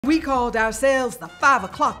We called ourselves the 5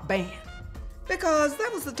 o'clock band because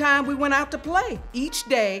that was the time we went out to play each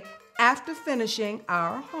day after finishing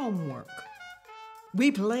our homework. We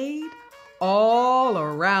played all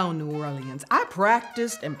around New Orleans. I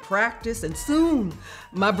practiced and practiced, and soon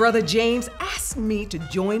my brother James asked me to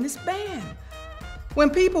join his band. When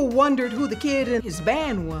people wondered who the kid in his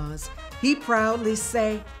band was, he'd proudly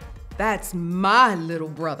say, "That's my little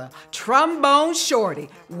brother, Trombone Shorty.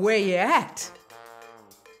 Where you at?"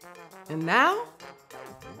 And now,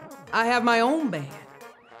 I have my own band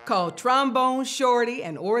called Trombone Shorty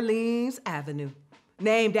and Orleans Avenue,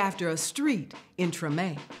 named after a street in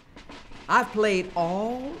Treme. I've played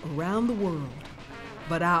all around the world,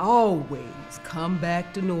 but I always come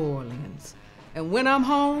back to New Orleans. And when I'm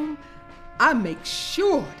home, I make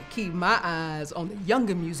sure to keep my eyes on the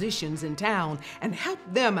younger musicians in town and help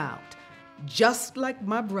them out, just like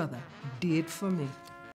my brother did for me.